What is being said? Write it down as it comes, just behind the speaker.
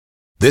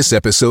This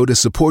episode is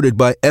supported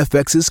by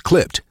FX's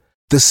Clipped,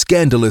 the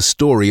scandalous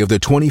story of the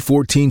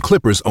 2014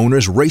 Clippers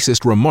owner's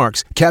racist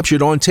remarks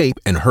captured on tape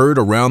and heard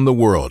around the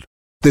world.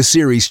 The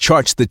series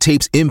charts the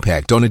tape's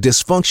impact on a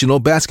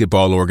dysfunctional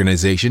basketball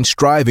organization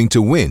striving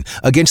to win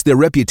against their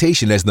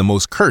reputation as the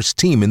most cursed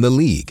team in the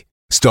league.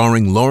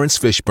 Starring Lawrence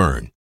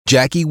Fishburne,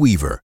 Jackie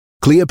Weaver,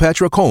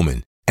 Cleopatra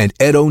Coleman, and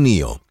Ed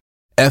O'Neill.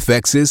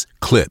 FX's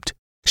Clipped,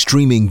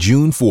 streaming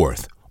June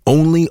 4th,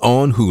 only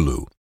on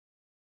Hulu.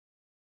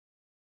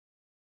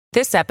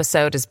 This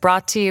episode is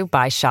brought to you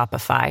by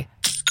Shopify.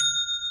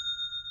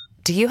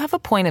 Do you have a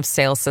point of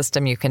sale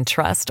system you can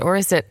trust, or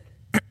is it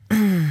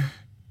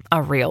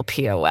a real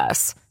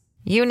POS?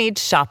 You need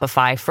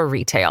Shopify for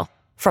retail.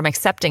 From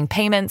accepting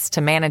payments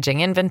to managing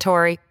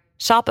inventory,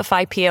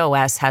 Shopify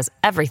POS has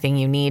everything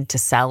you need to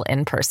sell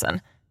in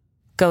person.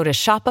 Go to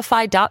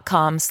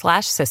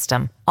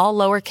shopify.com/system, all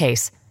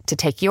lowercase, to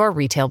take your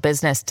retail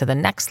business to the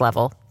next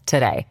level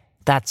today.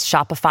 That's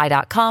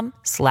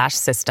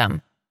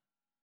shopify.com/system.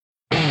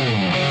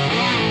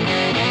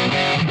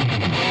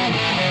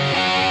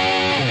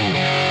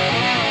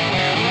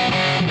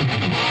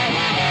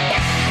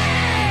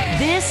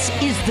 This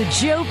is the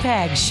Joe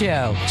Pags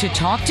Show. To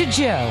talk to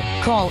Joe,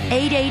 call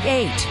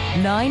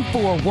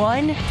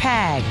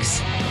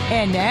 888-941-PAGS.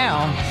 And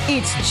now,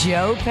 it's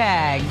Joe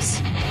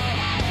Pags.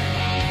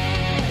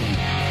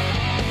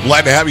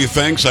 Glad to have you.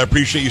 Thanks. I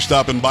appreciate you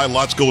stopping by.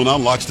 Lots going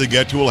on, lots to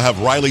get to. We'll have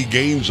Riley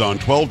Gaines on,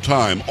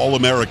 12-time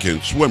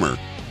All-American swimmer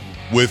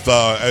with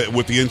the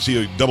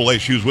NCAA.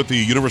 She was with the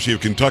University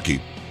of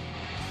Kentucky.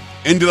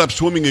 Ended up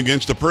swimming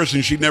against a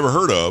person she'd never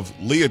heard of,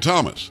 Leah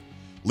Thomas.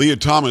 Leah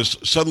Thomas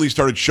suddenly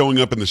started showing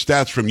up in the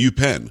stats from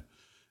UPenn.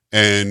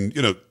 And,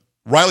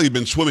 Riley had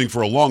been swimming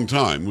for a long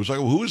time. It was like,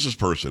 well, who is this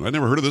person? I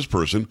never heard of this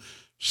person.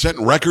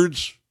 Setting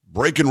records,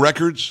 breaking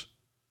records.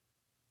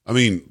 I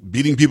mean,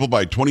 beating people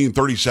by 20 and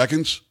 30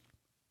 seconds.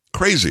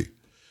 Crazy.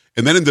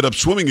 And then ended up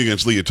swimming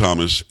against Leah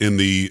Thomas in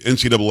the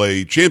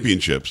NCAA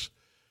championships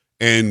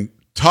and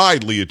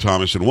tied Leah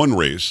Thomas in one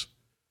race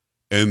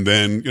and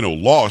then,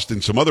 lost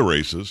in some other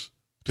races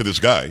to this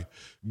guy.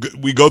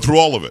 We go through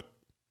all of it.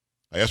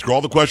 I ask her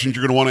all the questions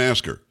you're going to want to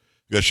ask her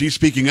because she's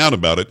speaking out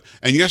about it.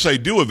 And yes, I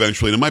do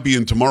eventually, and it might be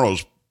in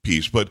tomorrow's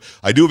piece, but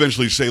I do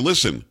eventually say,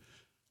 listen,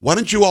 why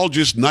don't you all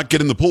just not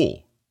get in the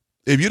pool?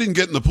 If you didn't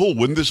get in the pool,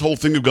 wouldn't this whole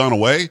thing have gone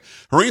away?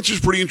 Her answer is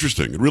pretty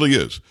interesting. It really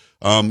is.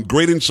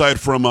 Great insight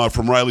from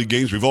Riley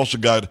Gaines. We've also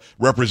got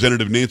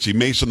Representative Nancy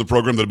Mace on the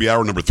program. That'll be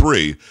hour number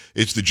 3.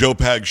 It's the Joe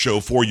Pags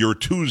Show for your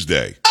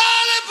Tuesday.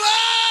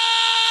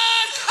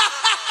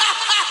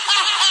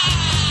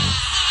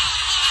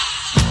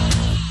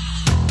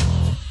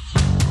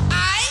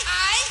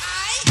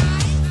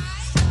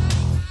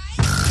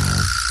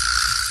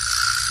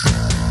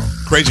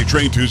 Crazy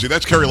Train Tuesday.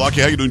 That's Carrie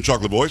Lockie. How you doing,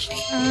 Chocolate Boys?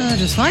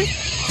 Just fine.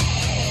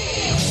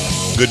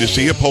 Good to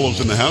see you.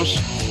 Polo's in the house.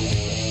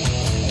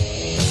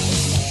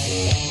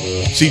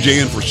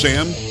 CJ in for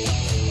Sam.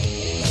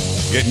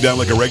 Getting down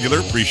like a regular.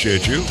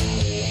 Appreciate you.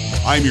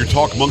 I'm your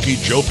talk monkey,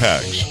 Joe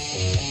Pags.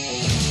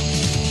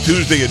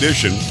 Tuesday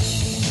edition.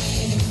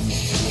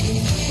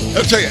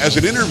 I'll tell you, as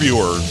an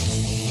interviewer,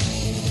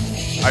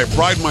 I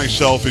pride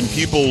myself in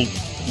people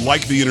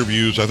like the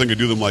interviews. I think I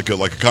do them like a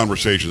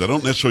conversation. I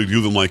don't necessarily do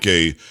them like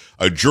a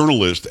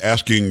journalist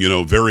asking,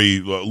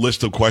 very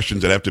list of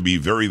questions that have to be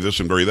very this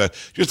and very that.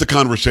 Just a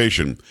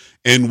conversation.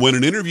 And when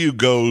an interview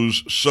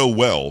goes so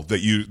well that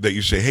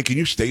you say, hey, can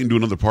you stay and do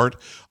another part?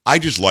 I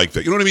just like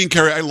that. You know what I mean,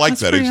 Carrie? I like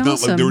that. It's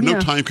not like there were no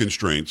time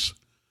constraints.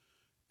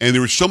 And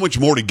there was so much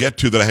more to get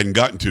to that I hadn't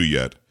gotten to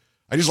yet.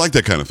 I just like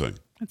that kind of thing.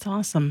 That's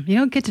awesome. You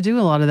don't get to do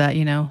a lot of that,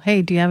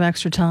 Hey, do you have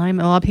extra time?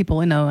 A lot of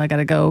people, I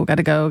got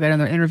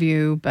another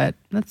interview, but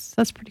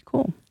that's pretty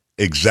cool.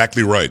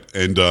 Exactly right.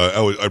 And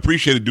I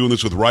appreciated doing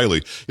this with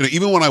Riley.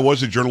 Even when I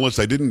was a journalist,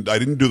 I didn't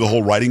do the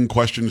whole writing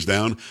questions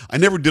down. I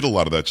never did a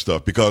lot of that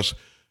stuff because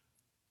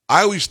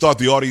I always thought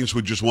the audience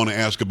would just want to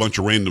ask a bunch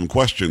of random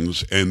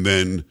questions, and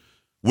then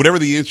whatever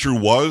the answer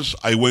was,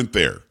 I went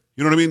there.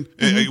 You know what I mean?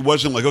 Mm-hmm. It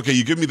wasn't like, okay,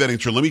 you give me that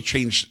answer, let me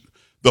change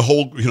the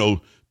whole,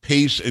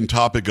 pace and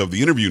topic of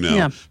the interview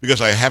now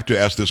because I have to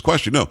ask this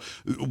question. No,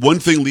 one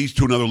thing leads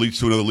to another, leads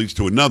to another, leads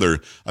to another.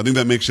 I think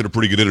that makes it a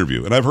pretty good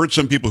interview. And I've heard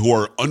some people who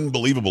are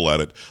unbelievable at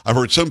it. I've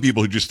heard some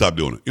people who just stop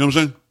doing it. You know what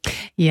I'm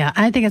saying? Yeah,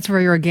 I think it's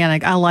very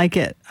organic. I like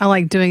it. I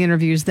like doing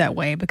interviews that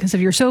way because if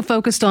you're so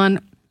focused on,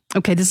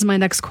 okay, this is my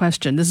next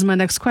question. This is my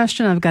next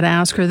question. I've got to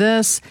ask her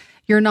this.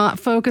 You're not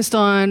focused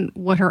on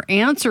what her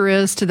answer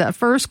is to that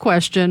first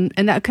question.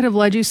 And that could have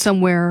led you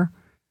somewhere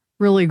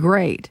really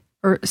great.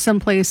 Or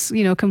someplace,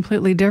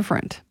 completely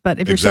different. But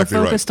if you're so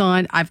focused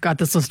on, I've got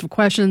this list of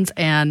questions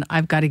and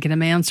I've got to get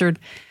them answered,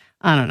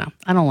 I don't know.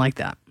 I don't like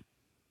that.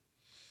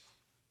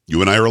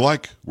 You and I are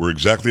alike. We're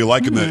exactly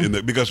alike in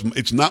that because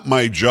it's not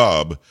my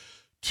job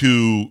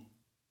to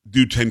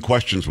do 10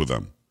 questions with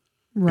them.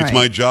 Right. It's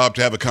my job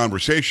to have a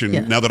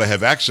conversation now that I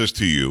have access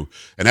to you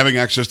and having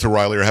access to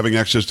Riley or having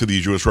access to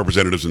these U.S.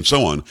 representatives and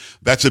so on.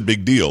 That's a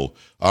big deal.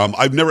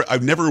 I've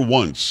never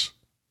once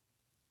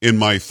in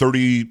my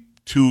 30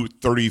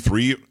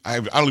 2:33. I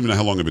don't even know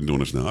how long I've been doing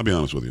this now. I'll be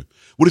honest with you.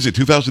 What is it,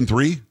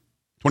 2003?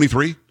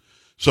 23?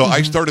 So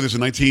I started this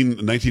in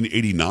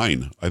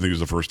 1989, I think is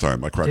the first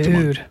time I cracked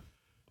them up.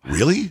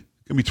 Really? Going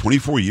to be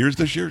 24 years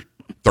this year?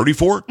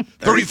 34?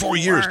 34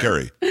 years,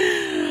 Carrie.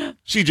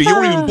 CJ, you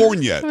weren't even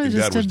born yet. I was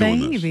Your just dad was a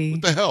doing baby. this.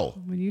 What the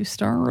hell? When you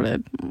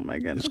started. Oh, my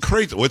goodness. It's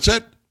crazy. What's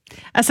that?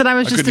 I said I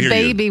was just a couldn't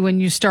hear you. baby when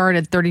you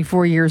started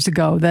 34 years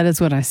ago. That is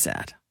what I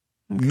said.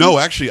 No,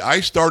 actually, I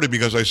started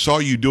because I saw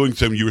you doing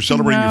something. You were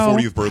celebrating your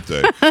 40th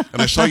birthday,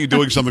 and I saw you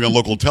doing something on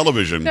local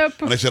television, and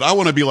I said, I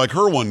want to be like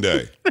her one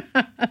day.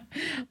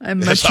 I'm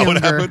That's much how it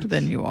younger happened.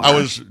 than you are. I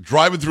was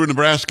driving through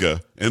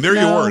Nebraska, and there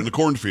you were in the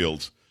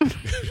cornfields.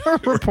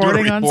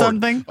 reporting on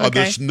something?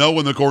 The snow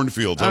in the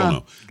cornfields. I don't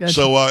know. Gotcha.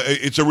 So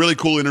it's a really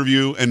cool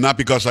interview, and not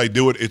because I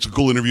do it. It's a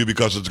cool interview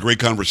because it's a great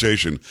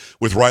conversation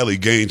with Riley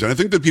Gaines, and I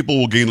think that people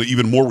will gain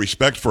even more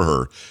respect for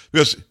her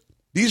because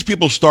these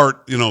people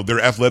start, their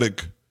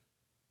athletic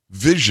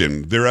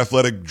vision, their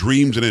athletic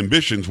dreams and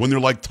ambitions when they're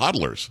like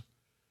toddlers.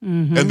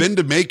 Mm-hmm. And then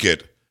to make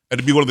it and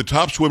to be one of the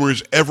top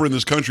swimmers ever in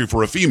this country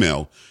for a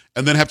female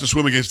and then have to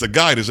swim against a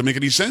guy doesn't make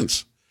any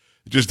sense.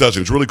 It just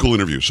doesn't. It's a really cool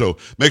interview. So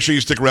make sure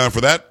you stick around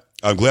for that.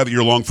 I'm glad that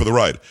you're along for the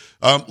ride.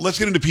 Let's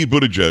get into Pete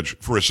Buttigieg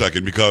for a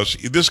second because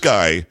this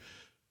guy,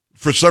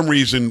 for some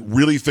reason,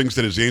 really thinks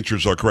that his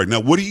answers are correct. Now,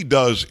 what he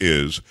does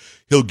is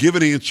he'll give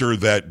an answer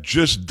that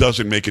just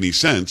doesn't make any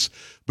sense,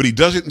 but he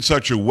does it in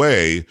such a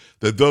way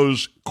that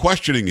those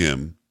questioning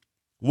him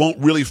won't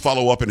really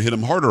follow up and hit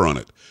him harder on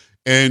it.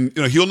 And,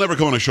 he'll never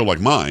come on a show like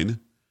mine.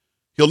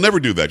 He'll never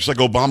do that, just like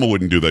Obama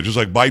wouldn't do that, just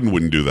like Biden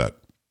wouldn't do that.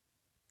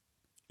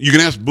 You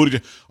can ask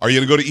Buttigieg, are you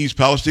going to go to East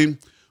Palestine?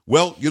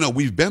 Well,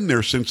 we've been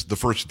there since the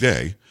first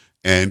day,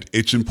 and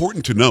it's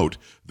important to note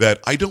that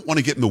I don't want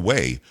to get in the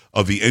way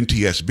of the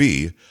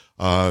NTSB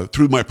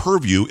through my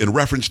purview in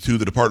reference to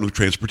the Department of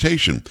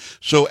Transportation.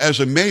 So as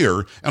a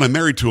mayor, and I'm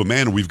married to a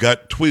man, and we've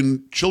got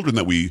twin children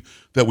that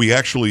we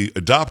actually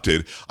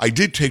adopted, I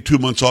did take 2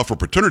 months off for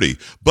paternity.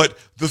 But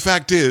the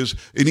fact is,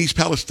 in East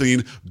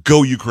Palestine,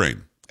 go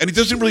Ukraine. And he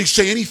doesn't really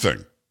say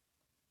anything.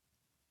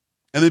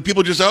 And then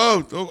people just,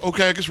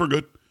 okay, I guess we're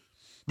good.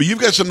 But you've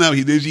got some now.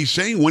 Is he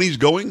saying when he's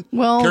going?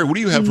 Well, Carrie, what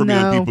do you have for me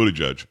on Pete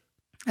Buttigieg?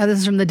 This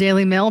is from the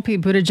Daily Mail. Pete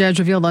Buttigieg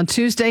revealed on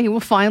Tuesday he will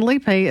finally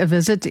pay a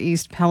visit to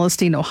East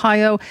Palestine,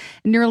 Ohio,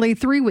 nearly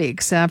 3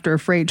 weeks after a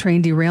freight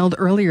train derailed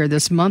earlier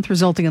this month,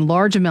 resulting in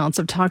large amounts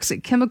of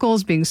toxic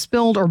chemicals being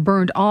spilled or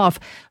burned off,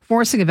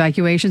 forcing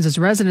evacuations as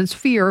residents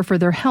fear for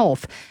their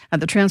health.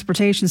 And the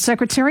Transportation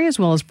Secretary, as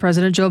well as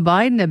President Joe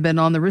Biden, have been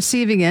on the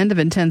receiving end of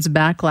intense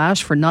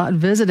backlash for not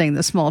visiting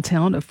the small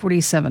town of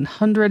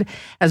 4,700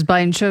 as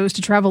Biden chose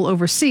to travel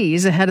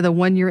overseas ahead of the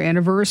one-year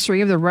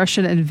anniversary of the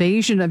Russian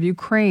invasion of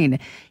Ukraine.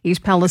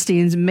 East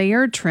Palestine's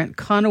Mayor Trent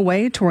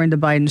Conaway tore into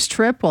Biden's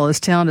trip while his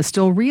town is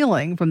still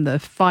reeling from the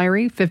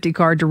fiery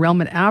 50-car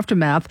derailment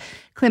aftermath,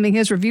 claiming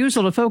his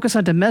refusal to focus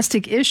on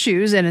domestic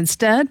issues and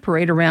instead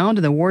parade around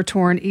in the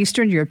war-torn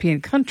Eastern European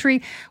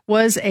country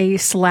was a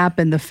slap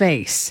in the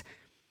face.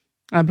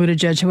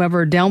 Buttigieg,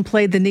 however,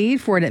 downplayed the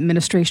need for an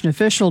administration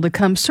official to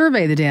come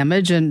survey the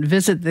damage and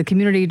visit the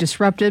community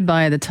disrupted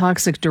by the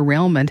toxic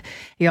derailment.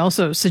 He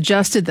also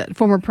suggested that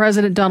former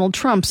President Donald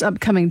Trump's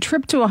upcoming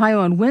trip to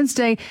Ohio on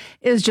Wednesday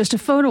is just a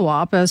photo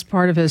op as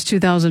part of his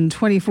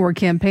 2024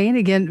 campaign,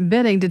 again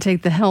bidding to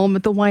take the helm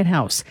at the White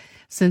House.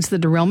 Since the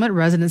derailment,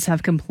 residents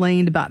have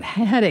complained about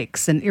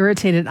headaches and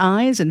irritated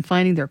eyes and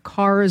finding their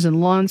cars and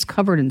lawns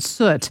covered in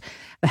soot.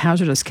 The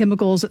hazardous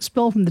chemicals that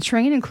spill from the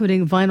train,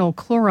 including vinyl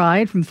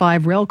chloride from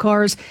 5 rail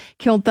cars,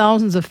 killed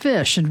thousands of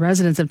fish, and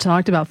residents have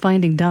talked about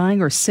finding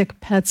dying or sick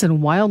pets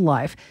and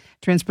wildlife.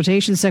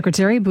 Transportation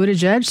Secretary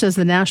Buttigieg says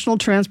the National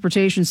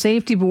Transportation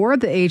Safety Board,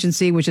 the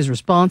agency which is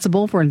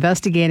responsible for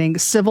investigating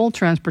civil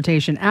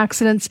transportation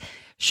accidents,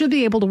 should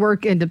be able to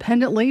work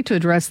independently to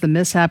address the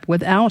mishap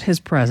without his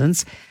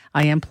presence.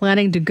 I am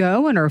planning to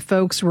go, and our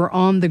folks were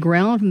on the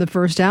ground from the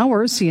first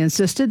hours, he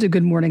insisted to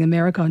Good Morning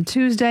America on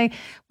Tuesday.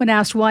 When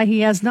asked why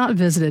he has not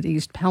visited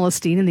East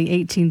Palestine in the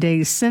 18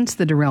 days since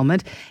the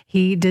derailment,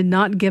 he did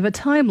not give a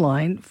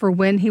timeline for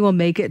when he will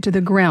make it to the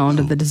ground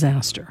of the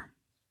disaster.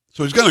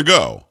 So he's going to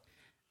go.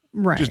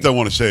 Right. Just don't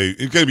want to say.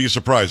 It's going to be a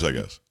surprise, I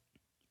guess.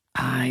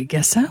 I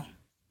guess so.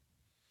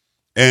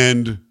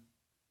 And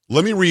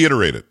let me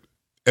reiterate it.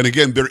 And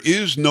again, there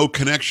is no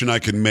connection I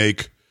can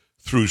make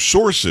through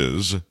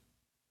sources.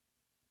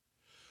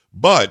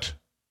 But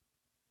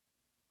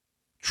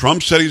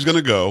Trump said he's going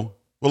to go.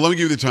 Well, let me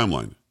give you the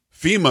timeline.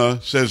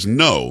 FEMA says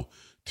no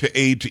to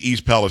aid to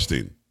East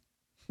Palestine.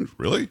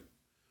 Really?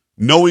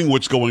 Knowing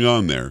what's going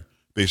on there,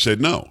 they said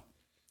no.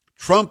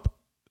 Trump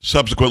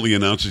subsequently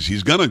announces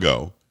he's going to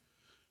go.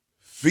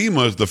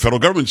 FEMA, the federal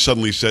government,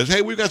 suddenly says,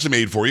 hey, we've got some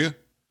aid for you.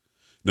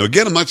 Now,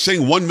 again, I'm not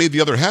saying one made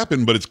the other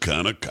happen, but it's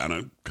kind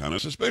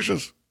of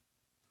suspicious.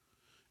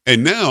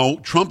 And now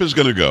Trump is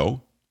going to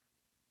go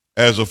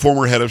as a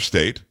former head of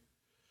state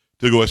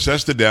to go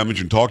assess the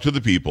damage and talk to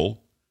the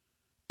people.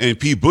 And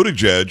Pete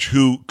Buttigieg,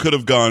 who could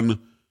have gone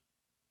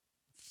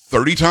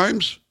 30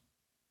 times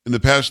in the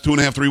past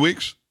 2.5, 3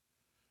 weeks,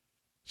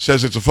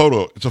 says it's a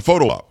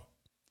photo op.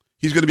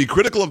 He's going to be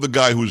critical of the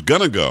guy who's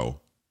going to go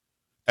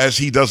as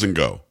he doesn't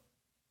go.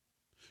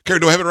 Carrie,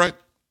 do I have it right?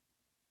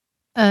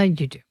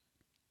 You do.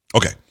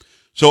 Okay.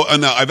 So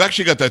now I've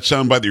actually got that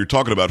soundbite that you're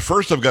talking about.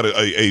 First, I've got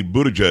a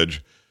Buttigieg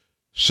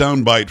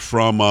soundbite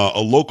from a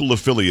local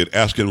affiliate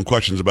asking him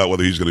questions about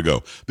whether he's going to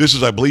go. This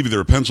is, I believe, either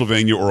a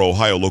Pennsylvania or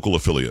Ohio local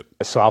affiliate.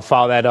 So I'll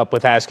follow that up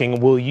with asking,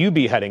 will you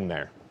be heading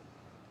there?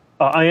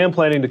 I am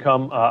planning to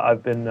come.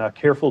 I've been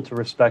careful to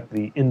respect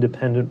the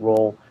independent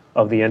role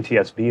of the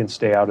NTSB and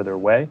stay out of their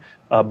way.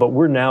 But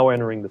we're now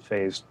entering the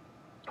phase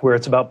where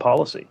it's about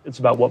policy. It's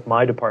about what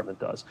my department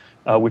does,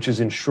 which is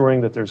ensuring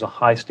that there's a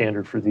high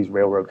standard for these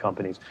railroad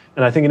companies.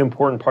 And I think an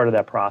important part of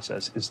that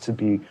process is to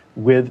be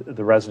with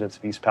the residents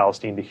of East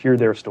Palestine, to hear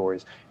their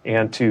stories,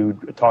 and to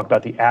talk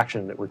about the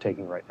action that we're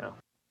taking right now.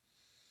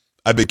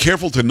 I'd be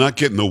careful to not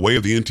get in the way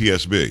of the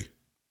NTSB.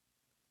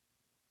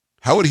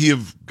 How would he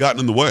have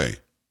gotten in the way?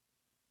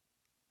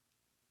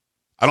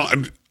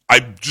 I'm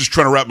just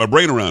trying to wrap my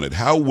brain around it.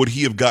 How would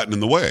he have gotten in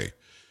the way?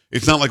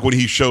 It's not like when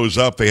he shows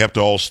up, they have to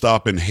all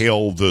stop and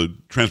hail the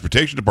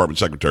transportation department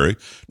secretary.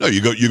 No,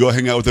 you go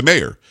hang out with the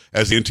mayor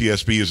as the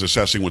NTSB is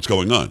assessing what's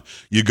going on.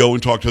 You go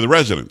and talk to the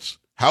residents.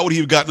 How would he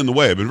have gotten in the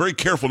way? I've been very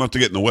careful not to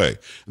get in the way.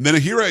 And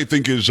then here I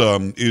think is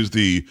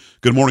the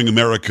Good Morning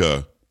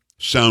America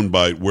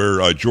soundbite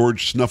where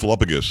George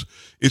Snuffleupagus.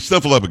 It's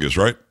Snuffleupagus,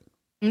 right?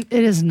 It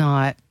is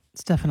not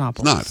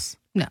Stephanopoulos. It's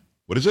No. not.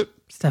 What is it?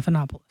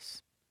 Stephanopoulos.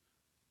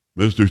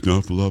 Mr.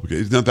 Snuffleupagus.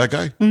 Isn't that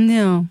guy?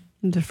 No,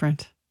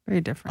 different.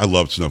 Very different. I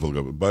loved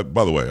Snuffleupagus.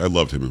 By the way, I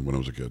loved him when I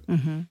was a kid.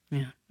 Mm-hmm.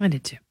 Yeah, I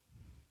did too.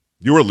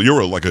 You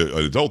were like an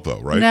adult though,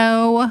 right?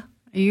 No,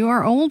 you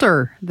are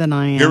older than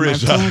I am. Here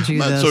is I've told you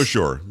not this. so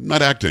sure.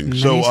 Not acting.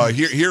 So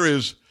here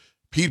is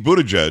Pete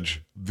Buttigieg,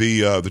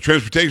 the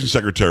transportation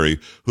secretary,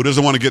 who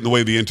doesn't want to get in the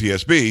way of the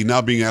NTSB,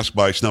 now being asked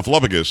by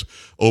Snuffleupagus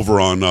over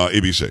on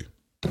ABC.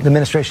 The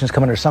administration has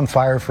come under some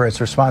fire for its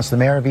response. The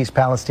mayor of East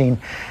Palestine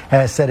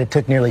has said it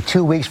took nearly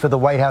 2 weeks for the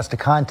White House to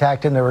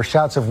contact him. There were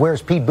shouts of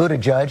 "Where's Pete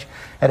Buttigieg?"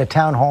 at a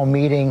town hall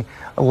meeting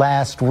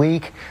last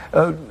week.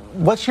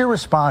 What's your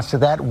response to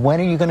that? When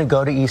are you going to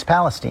go to East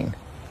Palestine?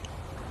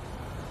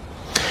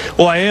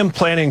 Well, I am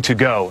planning to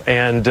go,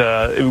 and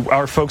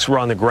our folks were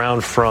on the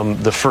ground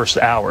from the first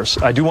hours.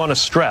 I do want to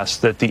stress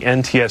that the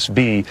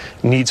NTSB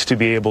needs to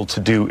be able to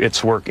do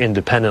its work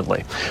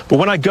independently. But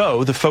when I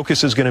go, the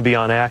focus is going to be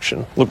on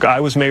action. Look,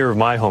 I was mayor of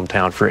my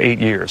hometown for 8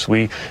 years.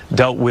 We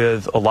dealt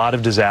with a lot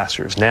of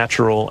disasters,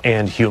 natural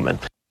and human.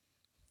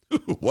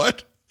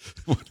 What?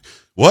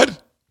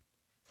 What?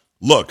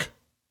 Look,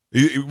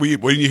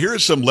 when you hear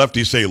some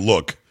lefties say,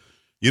 look,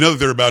 you know that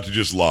they're about to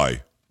just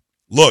lie.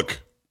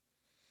 Look.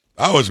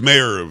 I was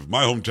mayor of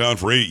my hometown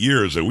for 8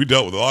 years, and we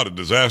dealt with a lot of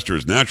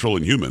disasters, natural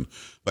and human.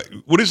 But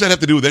what does that have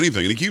to do with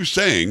anything? And he keeps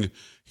saying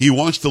he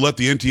wants to let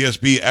the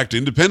NTSB act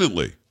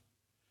independently.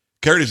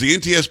 Carrie, does the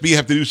NTSB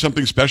have to do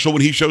something special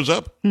when he shows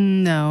up?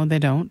 No, they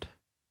don't.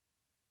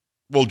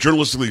 Well,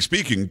 journalistically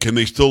speaking, can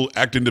they still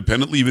act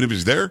independently even if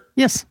he's there?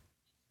 Yes.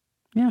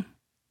 Yeah.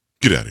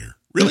 Get out of here.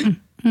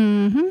 Really?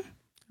 Mm-hmm.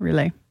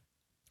 Really.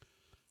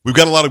 We've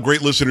got a lot of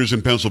great listeners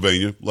in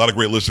Pennsylvania, a lot of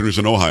great listeners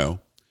in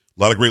Ohio.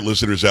 A lot of great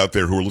listeners out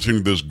there who are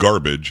listening to this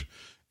garbage,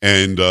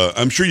 and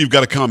I'm sure you've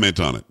got a comment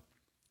on it.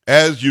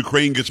 As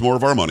Ukraine gets more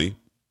of our money,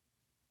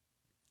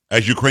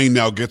 as Ukraine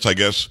now gets, I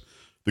guess,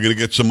 they're going to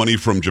get some money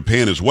from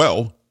Japan as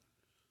well.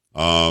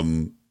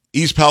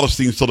 East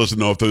Palestine still doesn't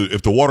know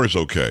if the water is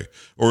okay,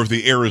 or if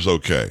the air is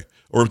okay,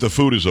 or if the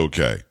food is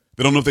okay.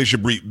 They don't know if they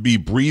should be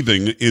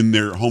breathing in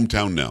their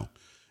hometown now.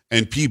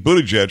 And Pete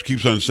Buttigieg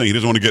keeps on saying he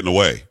doesn't want to get in the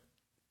way.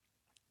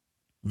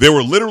 They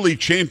were literally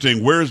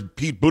chanting, "Where's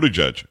Pete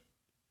Buttigieg?"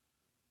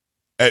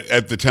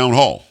 At the town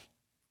hall.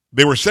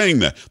 They were saying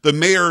that. The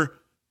mayor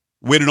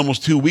waited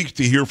almost 2 weeks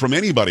to hear from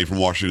anybody from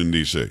Washington,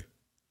 D.C.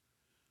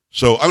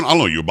 So, I don't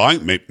know, you're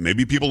buying,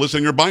 maybe people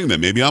listening are buying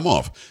them. Maybe I'm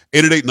off.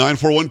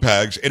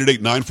 888-941-PAGS,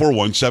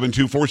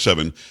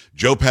 888-941-7247,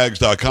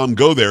 joepags.com.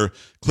 Go there,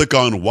 click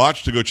on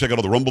Watch to go check out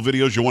all the Rumble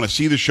videos. You want to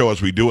see the show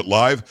as we do it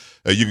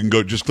live, you can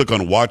go just click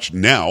on Watch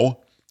Now,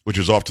 which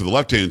is off to the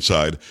left-hand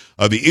side.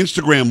 The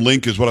Instagram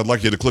link is what I'd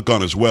like you to click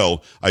on as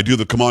well. I do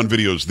the Come On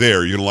videos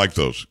there. You're going to like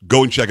those.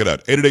 Go and check it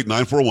out.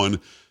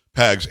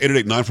 888-941-PAGS,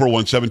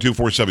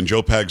 888-941-7247,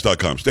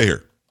 joepags.com. Stay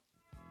here.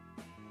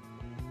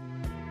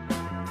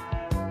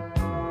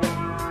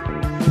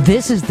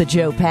 This is the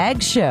Joe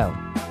Pags Show.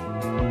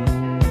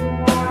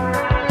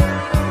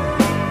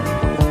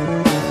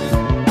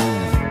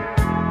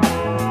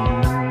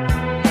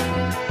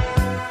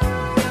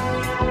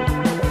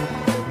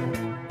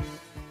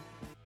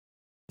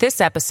 This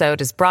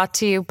episode is brought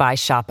to you by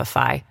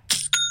Shopify.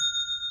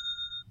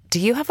 Do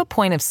you have a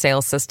point of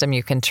sale system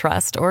you can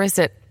trust, or is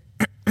it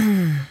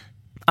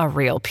a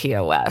real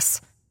POS?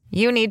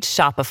 You need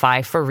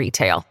Shopify for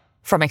retail.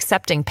 From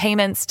accepting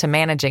payments to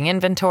managing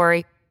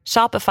inventory,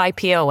 Shopify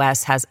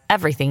POS has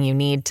everything you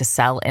need to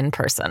sell in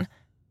person.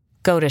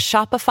 Go to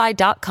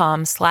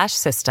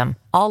shopify.com/system,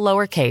 all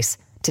lowercase,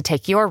 to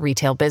take your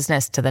retail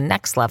business to the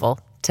next level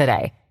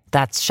today.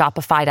 That's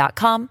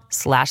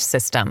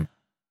shopify.com/system.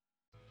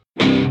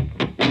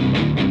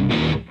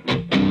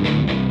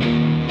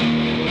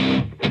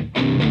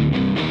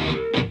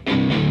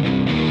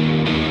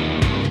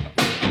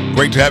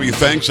 Great to have you.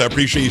 Thanks. I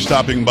appreciate you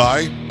stopping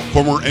by.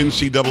 Former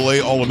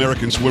NCAA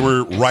All-American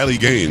swimmer Riley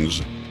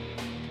Gaines.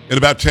 In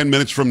about 10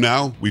 minutes from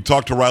now, we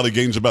talked to Riley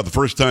Gaines about the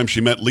first time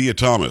she met Leah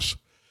Thomas.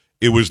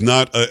 It was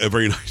not a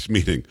very nice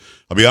meeting.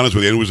 I'll be honest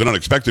with you. It was an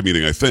unexpected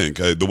meeting, I think,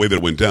 the way that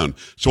it went down.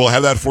 So I'll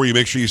have that for you.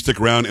 Make sure you stick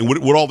around. And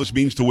what all this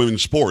means to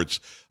women's sports,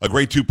 a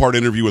great two-part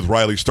interview with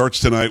Riley starts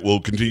tonight.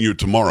 We'll continue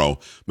tomorrow.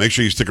 Make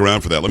sure you stick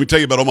around for that. Let me tell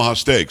you about Omaha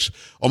Steaks.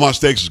 Omaha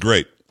Steaks is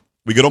great.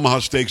 We get Omaha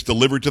Steaks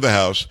delivered to the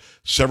house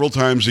several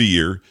times a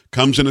year.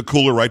 Comes in a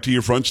cooler right to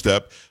your front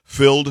step,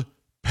 filled,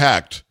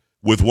 packed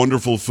with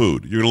wonderful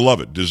food. You're going to love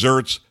it.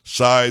 Desserts,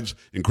 sides,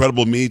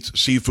 incredible meats,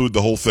 seafood,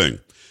 the whole thing.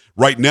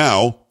 Right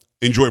now,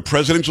 enjoy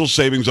presidential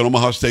savings on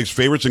Omaha Steaks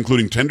favorites,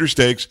 including tender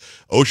steaks,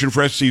 ocean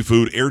fresh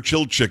seafood,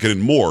 air-chilled chicken,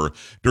 and more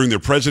during their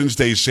President's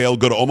Day sale.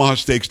 Go to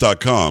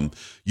omahasteaks.com.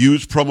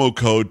 Use promo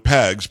code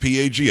PAGS,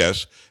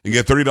 P-A-G-S, and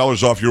get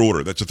 $30 off your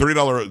order. That's a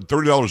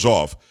 $30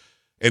 off.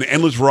 An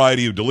endless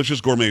variety of delicious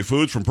gourmet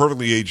foods, from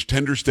perfectly aged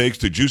tender steaks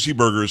to juicy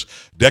burgers,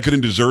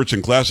 decadent desserts,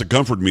 and classic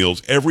comfort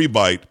meals. Every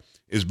bite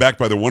is backed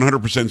by their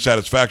 100%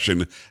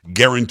 satisfaction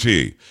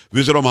guarantee.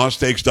 Visit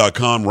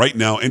omahasteaks.com right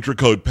now. Enter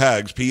code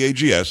PAGS,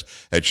 P-A-G-S,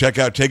 at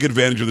checkout. Take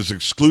advantage of this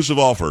exclusive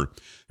offer.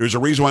 There's a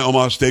reason why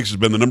Omaha Steaks has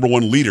been the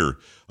 #1 leader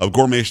of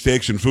gourmet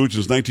steaks and food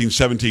since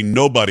 1917.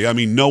 Nobody, I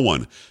mean no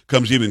one,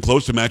 comes even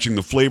close to matching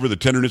the flavor, the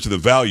tenderness, and the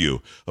value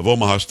of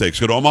Omaha Steaks.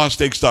 Go to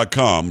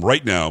omahasteaks.com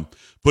right now.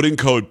 Put in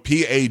code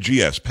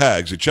PAGS,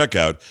 PAGS, at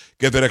checkout.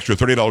 Get that extra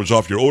 $30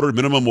 off your order.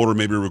 Minimum order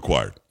may be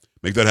required.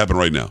 Make that happen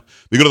right now.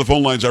 We go to the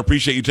phone lines. I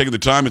appreciate you taking the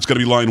time. It's going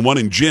to be line 1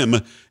 and Jim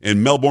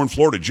in Melbourne,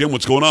 Florida. Jim,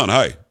 what's going on?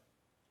 Hi.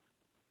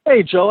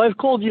 Hey, Joe. I've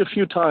called you a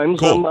few times.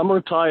 Cool. I'm a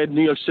retired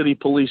New York City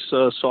police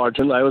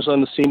sergeant. I was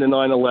on the scene of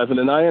 9/11,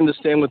 and I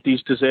understand what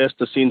these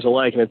disaster scenes are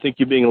like, and I think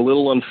you're being a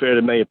little unfair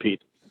to Mayor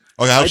Pete.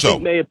 Okay, how so? I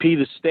think Mayor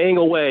Pete is staying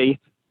away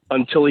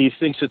until he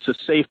thinks it's a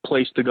safe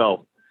place to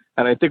go.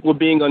 And I think we're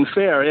being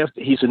unfair.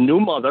 After he's a new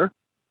mother.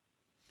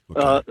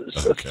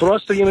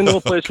 Thrusting him into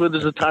a place where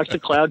there's a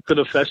toxic cloud could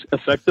affect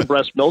the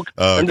breast milk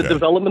and the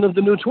development of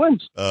the new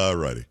twins. All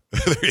righty.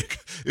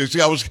 You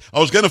see, I was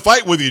going to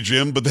fight with you,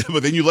 Jim, but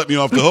then you let me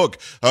off the hook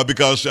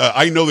because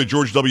I know that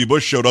George W.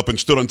 Bush showed up and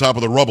stood on top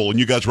of the rubble, and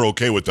you guys were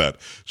okay with that.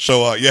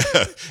 So,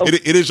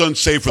 it is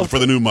unsafe for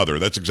the new mother.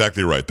 That's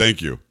exactly right.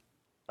 Thank you.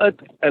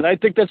 And I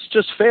think that's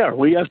just fair.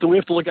 We have to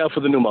look out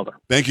for the new mother.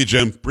 Thank you,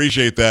 Jim.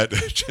 Appreciate that.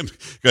 Jim,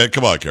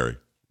 come on, Carrie.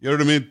 You know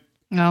what I mean?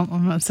 No,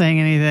 I'm not saying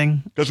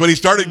anything. Because when he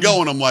started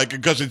going, I'm like,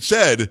 because it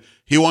said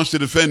he wants to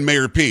defend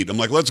Mayor Pete. I'm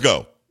like, let's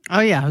go. Oh,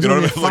 yeah. You know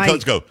what I mean? Like,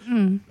 let's go.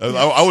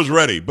 I was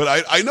ready.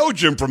 But I know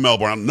Jim from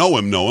Melbourne. I don't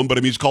know him, but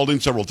I mean, he's called in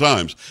several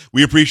times.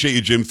 We appreciate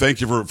you, Jim.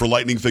 Thank you for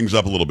lightening things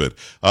up a little bit.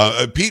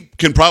 Pete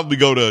can probably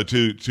go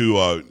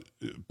to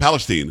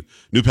Palestine,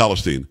 New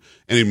Palestine,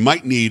 and he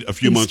might need a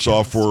few months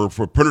off for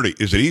paternity.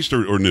 Is it East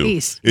or New?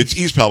 East. It's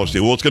East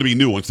Palestine. Well, it's going to be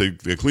New once they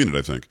clean it,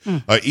 I think.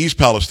 East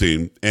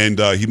Palestine, and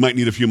he might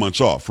need a few months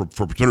off for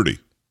paternity.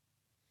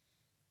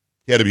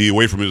 He had to be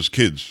away from his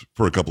kids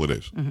for a couple of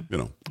days. You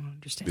know,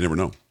 you never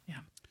know. Yeah.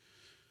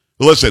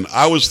 Listen,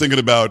 I was thinking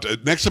about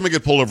next time I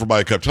get pulled over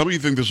by a cop, tell me you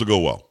think this will go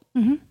well.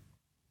 You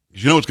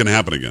know what's going to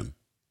happen again.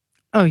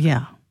 Oh,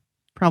 yeah.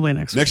 Probably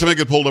next time I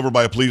get pulled over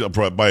by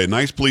a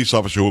nice police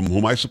officer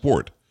whom I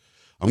support,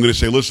 I'm going to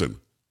say, listen,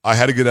 I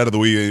had to get out of the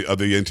way of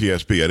the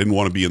NTSB. I didn't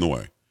want to be in the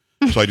way.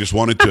 So I just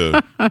wanted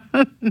to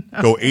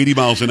go 80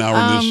 miles an hour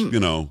in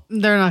this,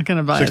 they're not going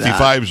to buy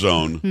 65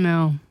 zone.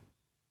 No.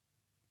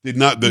 Did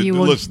not.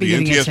 Listen, the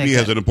NTSB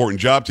has an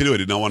important job to do. I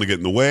did not want to get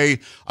in the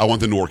way. I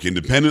want them to work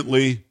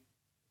independently.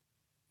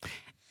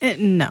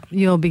 No,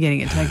 you'll be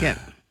getting a ticket.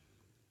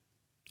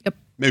 Yep.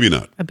 Maybe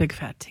not. A big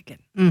fat ticket.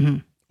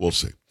 We'll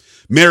see.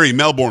 Mary,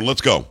 Melbourne, let's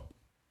go.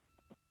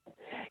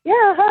 Yeah,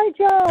 hi,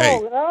 Joe. Hey.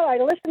 Oh, I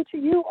listen to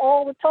you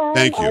all the time.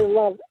 Thank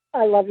you.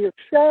 I love your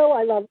show.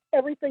 I love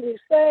everything you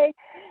say.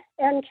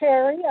 And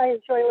Carrie, I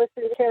enjoy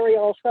listening to Carrie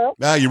also.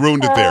 You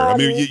ruined it there. I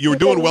mean, you were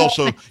doing well.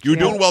 So you were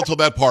doing well till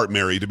that part,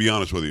 Mary, to be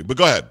honest with you. But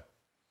go ahead.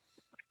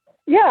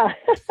 Yeah.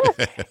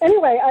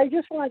 Anyway, I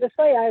just wanted to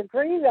say I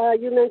agree.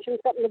 You mentioned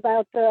something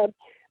about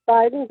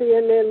Biden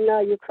being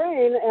in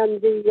Ukraine,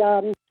 and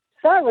the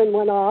siren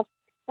went off.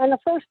 And the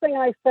first thing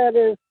I said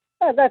is,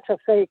 that's a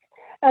fake.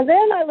 And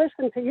then I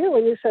listened to you,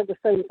 and you said the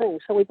same thing.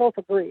 So we both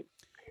agreed.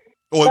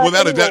 Well,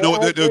 without a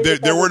doubt,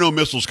 there were no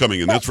missiles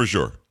coming in. That's for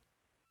sure.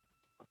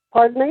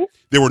 Pardon me?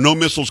 There were no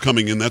missiles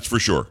coming in. That's for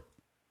sure.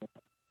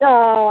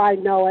 Oh, I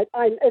know it.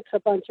 It's a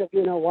bunch of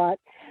you know what.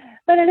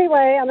 But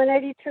anyway, I'm an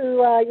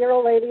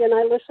 82-year-old lady, and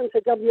I listen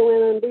to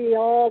WNNB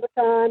all the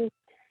time.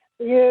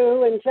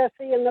 You and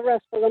Jesse and the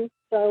rest of them.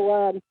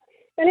 So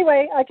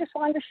anyway, I just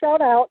wanted to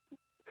shout out.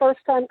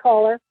 First-time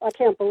caller. I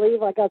can't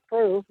believe I got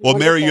through. Well,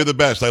 Mary, you're the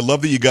best. I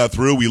love that you got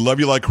through. We love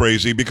you like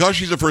crazy. Because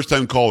she's a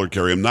first-time caller,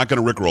 Carrie, I'm not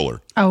going to rickroll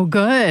her. Oh,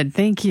 good.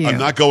 Thank you. I'm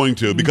not going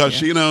to because,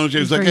 she's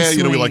like,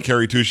 we like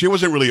Carrie too. She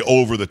wasn't really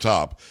over the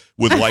top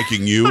with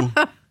liking you.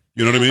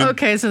 You know what I mean?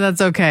 Okay, so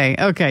that's okay.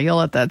 Okay, you'll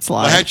let that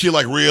slide. Had she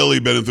like really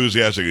been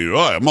enthusiastic,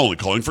 I'm only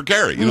calling for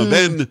Carrie.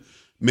 Then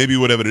maybe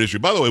we would have an issue.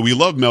 By the way, we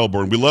love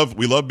Melbourne. We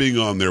love being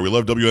on there. We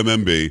love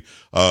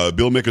WMMB.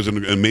 Bill Mick is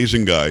an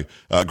amazing guy.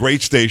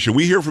 Great station.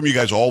 We hear from you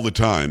guys all the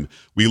time.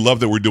 We love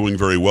that we're doing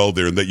very well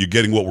there and that you're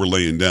getting what we're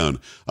laying down.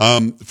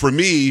 For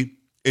me,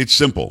 it's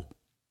simple.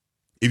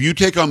 If you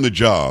take on the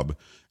job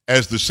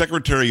as the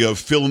secretary of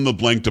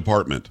fill-in-the-blank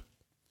department,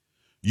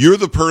 you're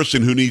the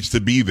person who needs to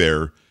be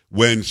there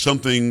when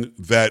something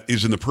that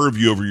is in the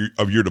purview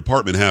of your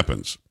department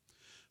happens.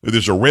 If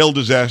there's a rail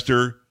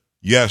disaster,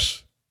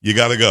 yes, you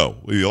got to go.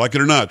 Whether you like it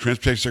or not,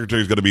 transportation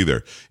secretary is going to be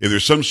there. If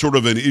there's some sort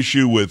of an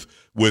issue with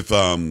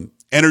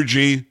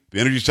energy, the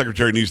energy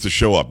secretary needs to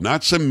show up.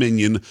 Not some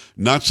minion,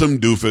 not some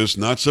doofus,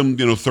 not some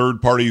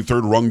third party,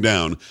 third rung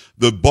down.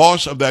 The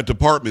boss of that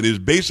department is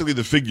basically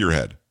the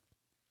figurehead.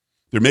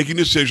 They're making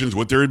decisions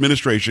with their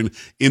administration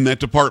in that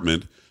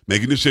department,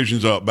 making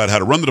decisions about how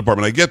to run the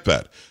department. I get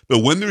that.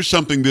 But when there's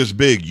something this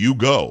big, you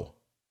go.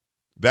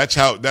 That's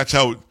how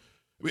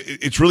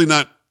it's really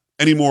not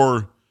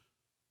anymore.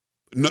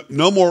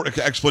 No more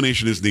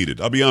explanation is needed.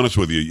 I'll be honest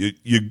with you.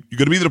 You're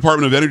going to be the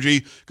Department of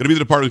Energy, going to be the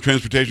Department of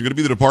Transportation, going to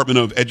be the Department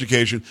of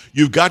Education.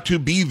 You've got to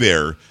be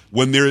there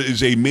when there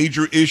is a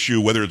major issue,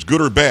 whether it's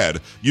good or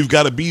bad. You've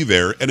got to be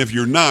there. And if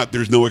you're not,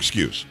 there's no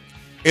excuse.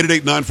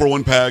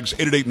 888-941-PAGS,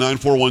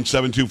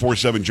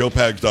 888-941-7247,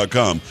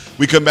 joepags.com.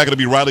 We come back, it'll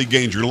be Riley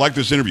Gaines. You're going to like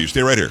this interview.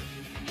 Stay right here.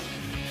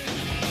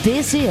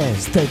 This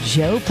is the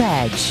Joe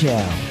Pags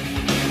Show.